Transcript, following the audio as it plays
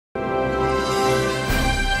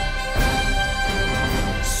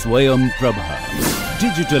Swayam Prabha.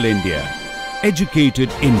 Digital India. Educated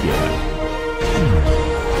India.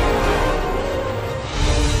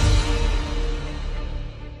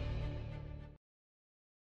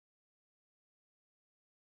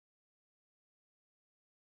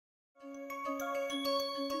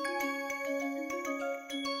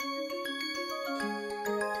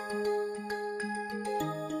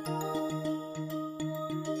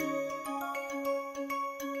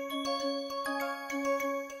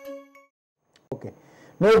 Okay,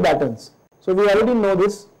 nose battens. So we already know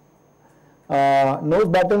this. Nose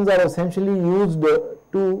battens are essentially used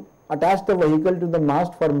to attach the vehicle to the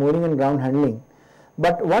mast for mooring and ground handling.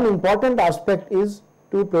 But one important aspect is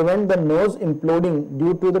to prevent the nose imploding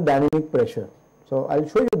due to the dynamic pressure. So I'll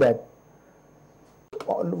show you that.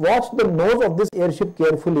 Watch the nose of this airship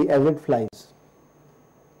carefully as it flies.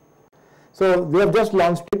 So we have just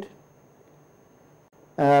launched it.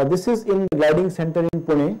 This is in the gliding center in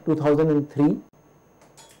Pune, 2003.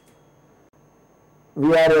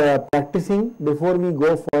 We are practicing before we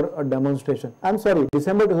go for a demonstration. I'm sorry,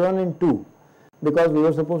 December 2002, because we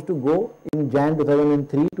were supposed to go in Jan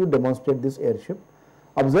 2003 to demonstrate this airship.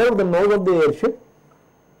 Observe the nose of the airship.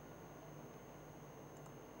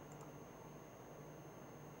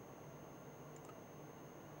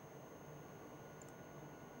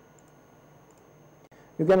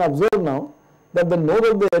 You can observe now that the nose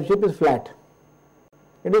of the airship is flat.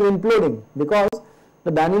 It is imploding because the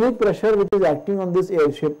dynamic pressure which is acting on this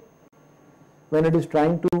airship when it is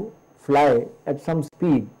trying to fly at some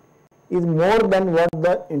speed is more than what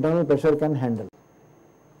the internal pressure can handle.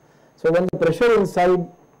 So when the pressure inside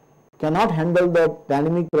cannot handle the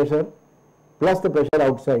dynamic pressure plus the pressure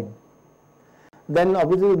outside, then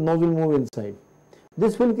obviously the nose will move inside.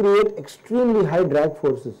 This will create extremely high drag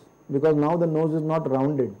forces because now the nose is not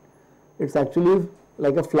rounded. It's actually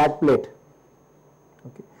like a flat plate.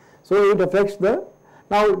 Okay. So it affects the,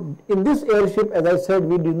 now in this airship, as I said,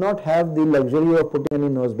 we did not have the luxury of putting any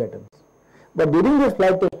nose battens. But during this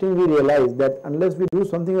flight testing, we realized that unless we do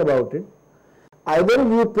something about it, either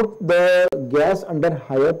we put the gas under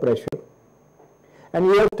higher pressure, and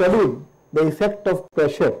we have studied the effect of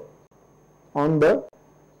pressure on the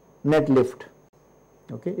net lift.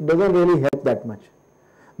 Okay. It doesn't really help that much,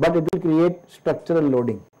 but it will create structural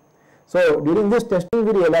loading. So during this testing,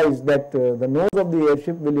 we realized that the nose of the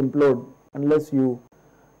airship will implode unless you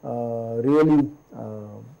really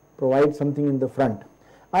provide something in the front.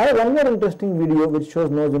 I have one more interesting video which shows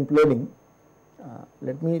nose imploding.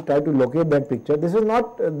 Let me try to locate that picture. This is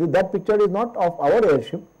not that picture is not of our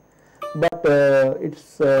airship, but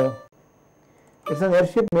it's an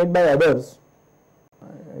airship made by others.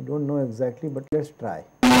 I don't know exactly, but let's try.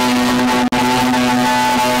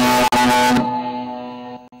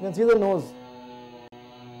 You can see the nose.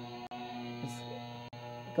 It's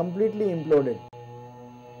completely imploded.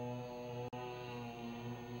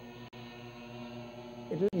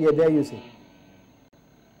 Yeah, there you see.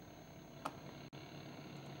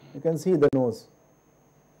 You can see the nose.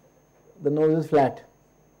 The nose is flat,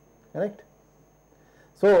 correct?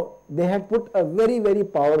 So they had put a very, very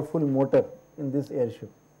powerful motor in this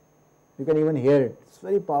airship. You can even hear it. It's a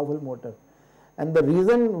very powerful motor. And the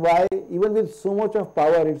reason why, even with so much of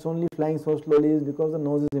power, it's only flying so slowly is because the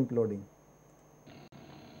nose is imploding.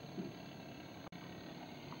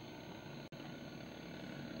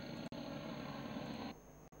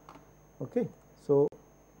 Okay, so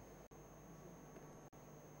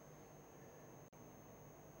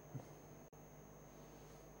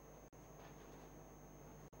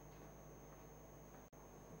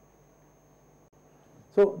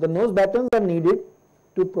the nose battens are needed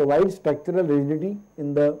to provide structural rigidity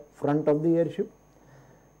in the front of the airship.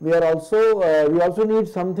 We also need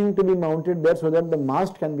something to be mounted there so that the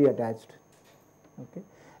mast can be attached. Okay,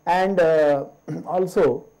 and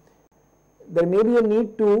also there may be a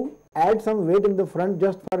need to add some weight in the front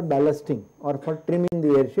just for ballasting or for trimming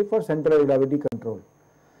the airship for central gravity control.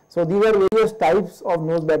 So these are various types of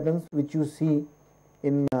nose battens which you see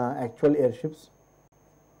in actual airships.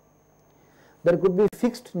 There could be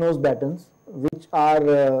fixed nose battens which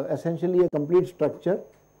are essentially a complete structure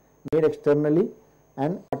made externally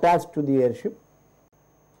and attached to the airship.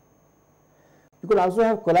 You could also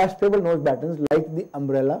have collapsible nose battens like the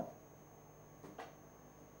umbrella.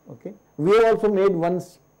 Okay. We have also made one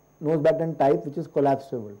nose batten type which is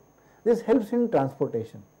collapsible. This helps in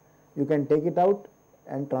transportation. You can take it out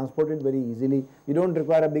and transport it very easily. You don't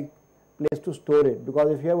require a big place to store it,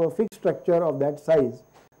 because if you have a fixed structure of that size,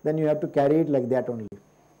 then you have to carry it like that only.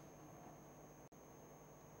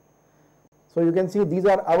 So you can see these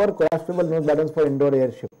are our collapsible nose battens for indoor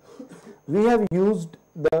airship. We have used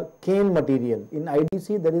the cane material. In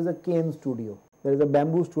IDC there is a cane studio, there is a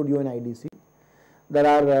bamboo studio in IDC. There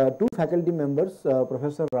are two faculty members,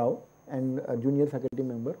 Professor Rao and a junior faculty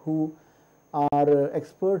member, who are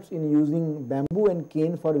experts in using bamboo and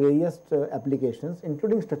cane for various applications,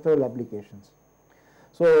 including structural applications.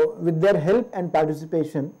 So with their help and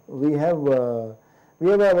participation, we have a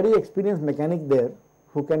very experienced mechanic there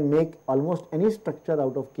who can make almost any structure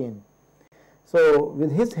out of cane. So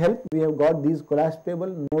with his help, we have got these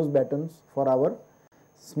collapsible nose battens for our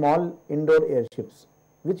small indoor airships,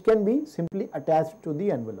 which can be simply attached to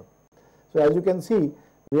the envelope. So as you can see,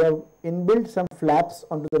 we have inbuilt some flaps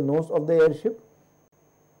onto the nose of the airship,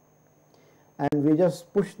 and we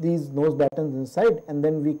just push these nose battens inside, and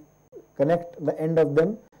then we connect the end of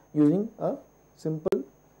them using a simple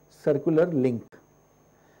circular link.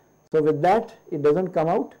 So with that, it doesn't come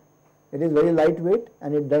out. It is very lightweight,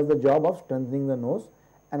 and it does the job of strengthening the nose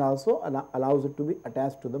and also allows it to be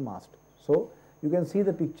attached to the mast. So you can see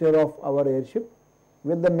the picture of our airship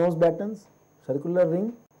with the nose battens, circular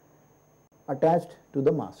ring attached to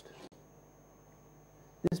the mast.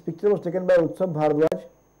 This picture was taken by Utsav Bhardwaj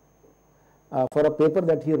for a paper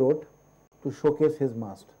that he wrote to showcase his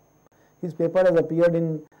mast. His paper has appeared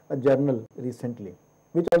in a journal recently,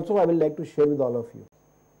 which also I will like to share with all of you.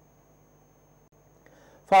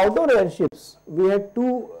 For outdoor airships, we had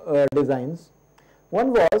two designs.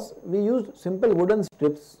 One was we used simple wooden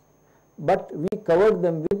strips, but we covered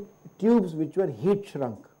them with tubes which were heat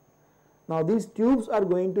shrunk. Now these tubes are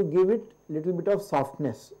going to give it little bit of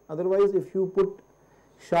softness. Otherwise, if you put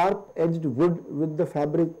sharp edged wood with the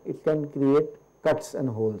fabric, it can create cuts and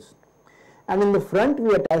holes. And in the front,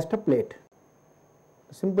 we attached a plate,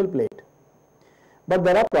 a simple plate. But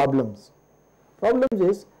there are problems. Problems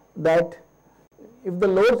is that if the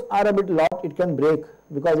loads are a bit lot, it can break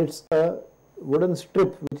because it's a wooden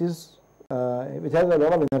strip which has a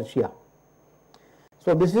lot of inertia.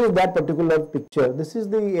 So this is that particular picture. This is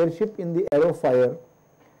the airship in the Aerofire.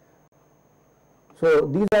 So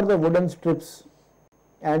these are the wooden strips,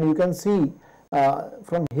 and you can see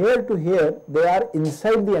from here to here they are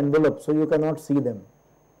inside the envelope, so you cannot see them.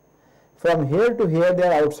 From here to here they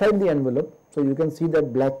are outside the envelope, so you can see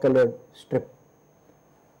that black colored strip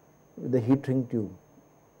with the heat shrink tube.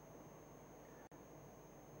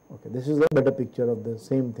 Okay, this is a better picture of the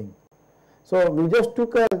same thing. So we just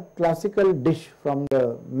took a classical dish from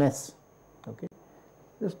the mess, okay,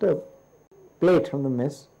 just a plate from the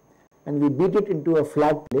mess, and we beat it into a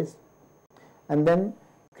flat place, and then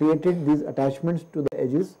created these attachments to the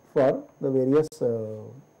edges for the various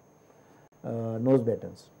nose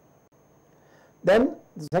battens. Then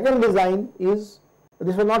the second design is,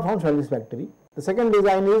 this was not found satisfactory. The second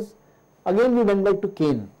design is, again we went back to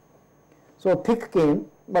cane. So thick cane,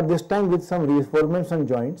 but this time with some reinforcements and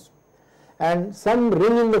joints, and some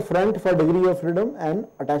ring in the front for degree of freedom and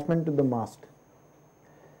attachment to the mast.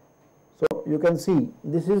 So you can see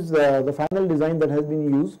this is the final design that has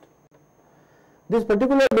been used. This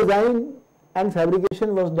particular design and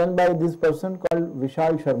fabrication was done by this person called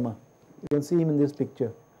Vishal Sharma. You can see him in this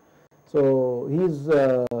picture. So he is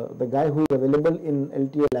the guy who is available in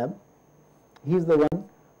LTA lab. He is the one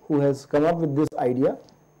who has come up with this idea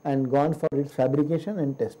and gone for its fabrication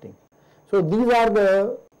and testing. So these are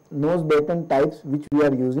the nose batten types which we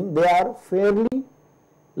are using. They are fairly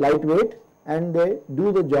lightweight and they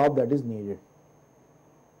do the job that is needed.